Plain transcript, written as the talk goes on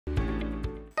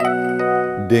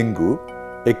Dengue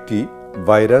একটি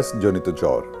ভাইরাসজনিত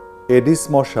জ্বর। Aedes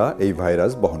মশা এই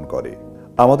ভাইরাস বহন করে।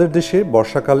 আমাদের দেশে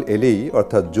বর্ষাকাল এলেই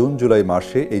অর্থাৎ জুন জুলাই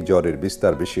মাসে এই জ্বরের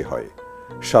বিস্তার বেশি হয়।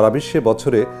 সারা বিশ্বে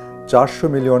বছরে 400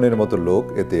 মিলিয়নের মতো লোক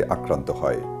এতে আক্রান্ত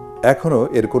হয়। এখনও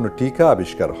এর কোনো টিকা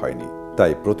আবিষ্কার হয়নি,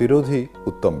 তাই প্রতিরোধই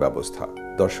উত্তম ব্যবস্থা।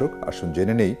 দর্শক, আসুন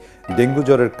জেনে নেই ডেঙ্গু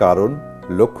জ্বরের কারণ,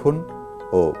 লক্ষণ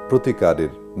ও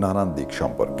প্রতিকারের নানান দিক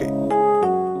সম্পর্কে।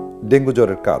 ডেঙ্গু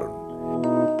জ্বরের কারণ।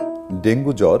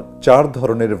 ডেঙ্গু জ্বর 4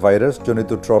 ধরনের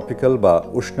ভাইরাসজনিত ট্রপিক্যাল বা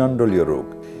উষ্ণান্ডলীয় রোগ।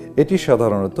 এটি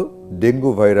সাধারণত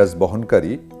ডেঙ্গু ভাইরাস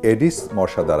বহনকারী এডিস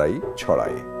মশা দ্বারাই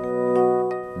ছড়ায়।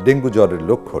 ডেঙ্গু জ্বরের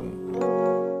লক্ষণ।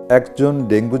 একজন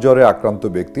ডেঙ্গু জ্বরে আক্রান্ত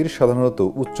ব্যক্তির সাধারণত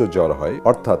উচ্চ জ্বর হয়,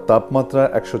 অর্থাৎ তাপমাত্রা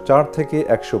 104 থেকে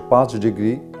 105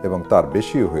 ডিগ্রি এবং তার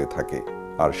বেশিও হয়ে থাকে।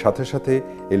 আর সাথে সাথে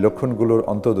এই লক্ষণগুলোর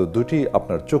অন্তত দুটি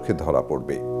আপনার চোখে ধরা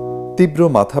পড়বে। তীব্র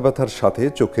মাথা ব্যথার সাথে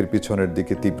চোখের পিছনের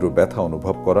দিকে তীব্র ব্যথা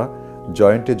অনুভব করা,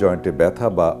 জয়েন্টে জয়েন্টে ব্যথা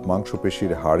বা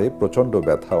মাংসপেশির হাড়ে প্রচণ্ড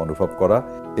ব্যথা অনুভব করা।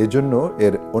 এজন্য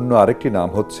এর অন্য আরেকটি নাম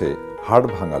হচ্ছে হাড়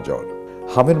ভাঙা জ্বর।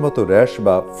 হামের মতো র্যাশ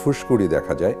বা ফুসকুড়ি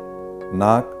দেখা যায়।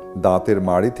 নাক, দাঁতের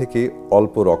মাড়ি থেকে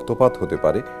অল্প রক্তপাত হতে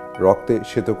পারে। রক্তে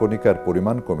শ্বেতকণিকার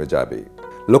পরিমাণ কমে যাবে।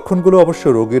 লক্ষণগুলো অবশ্য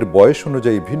রোগীর বয়স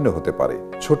অনুযায়ী ভিন্ন হতে পারে।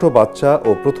 ছোট বাচ্চা ও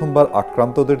প্রথমবার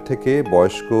আক্রান্তদের থেকে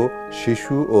বয়স্ক,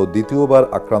 শিশু ও দ্বিতীয়বার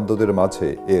আক্রান্তদের মাঝে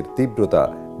এর তীব্রতা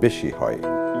বেশি হয়।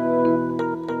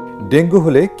 ডেঙ্গু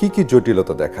হলে কি কি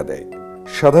জটিলতা দেখা দেয়?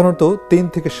 সাধারণত 3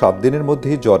 থেকে 7 দিনের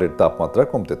মধ্যেই জ্বরের তাপমাত্রা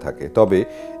কমতে থাকে। তবে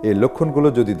এই লক্ষণগুলো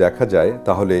যদি দেখা যায়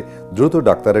তাহলে দ্রুত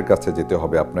ডাক্তারের কাছে যেতে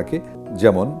হবে আপনাকে।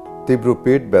 যেমন তীব্র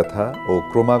পেট ব্যথা ও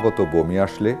ক্রমাগত বমি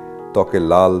আসলে, ত্বকে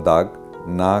লাল দাগ,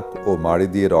 নাক ও মাড়ি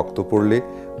দিয়ে রক্ত পড়লে,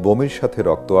 বমির সাথে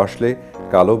রক্ত আসলে,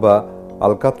 কালো বা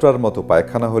আলকাতরার মতো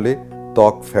পায়খানা হলে,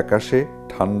 ত্বক ফ্যাকাশে,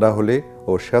 ঠান্ডা হলে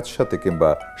ও স্যাঁতস্যাঁতে কিংবা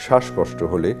শ্বাসকষ্ট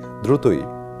হলে দ্রুতই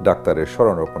ডাক্তারের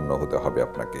শরণাপন্ন হতে হবে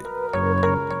আপনাকে।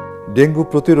 ডেঙ্গু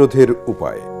প্রতিরোধের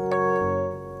উপায়।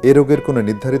 এ রোগের কোনো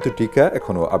নির্ধারিত টিকা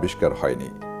এখনো আবিষ্কার হয়নি,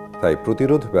 তাই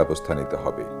প্রতিরোধ ব্যবস্থা নিতে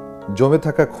হবে। জমে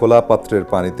থাকা খোলা পাত্রের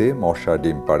পানিতে মশা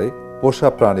ডিম পাড়ে। পোষা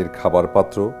প্রাণীর খাবার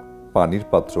পাত্র, পানির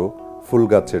পাত্র, ফুল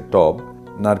গাছের টব,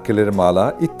 নারকেলের মালা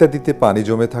ইত্যাদিতে পানি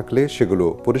জমে থাকলে সেগুলো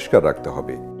পরিষ্কার রাখতে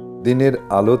হবে। দিনের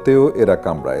আলোতেও এরা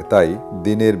কামড়ায়, তাই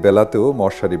দিনের বেলাতেও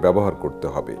মশারি ব্যবহার করতে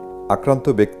হবে। আক্রান্ত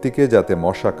ব্যক্তিকে যাতে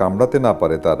মশা কামড়াতে না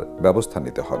পারে তার ব্যবস্থা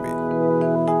নিতে হবে।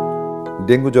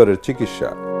 ডেঙ্গু জ্বরের চিকিৎসা।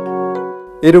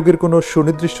 এ রোগের কোনো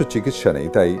সুনির্দিষ্ট চিকিৎসা নেই,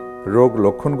 তাই রোগ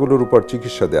লক্ষণগুলোর উপর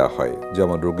চিকিৎসা দেওয়া হয়।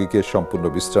 যেমন রোগীকে সম্পূর্ণ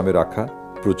বিশ্রামে রাখা,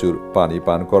 প্রচুর পানি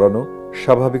পান করানো,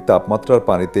 স্বাভাবিক তাপমাত্রার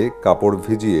পানিতে কাপড়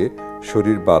ভিজিয়ে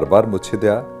শরীর বারবার মুছে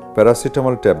দেয়া,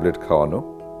 প্যারাসিটামল ট্যাবলেট খাওয়ানো,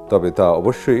 তবে তা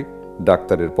অবশ্যই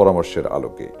ডাক্তারের পরামর্শের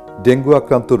আলোকে। ডেঙ্গু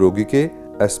আক্রান্ত রোগীকে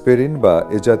অ্যাসপিরিন বা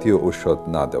এ জাতীয় ঔষধ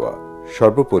না দেওয়া।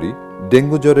 সর্বোপরি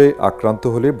ডেঙ্গু জ্বরে আক্রান্ত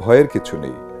হলে ভয়ের কিছু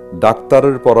নেই।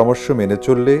 ডাক্তারের পরামর্শ মেনে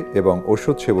চললে এবং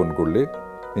ওষুধ সেবন করলে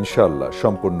ইনশাআল্লাহ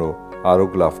সম্পূর্ণ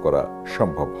আরোগ্য লাভ করা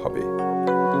সম্ভব হবে।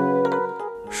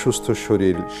 সুস্থ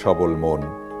শরীর, সবল মন,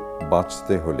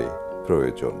 বাঁচতে হলে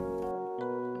প্রয়োজন।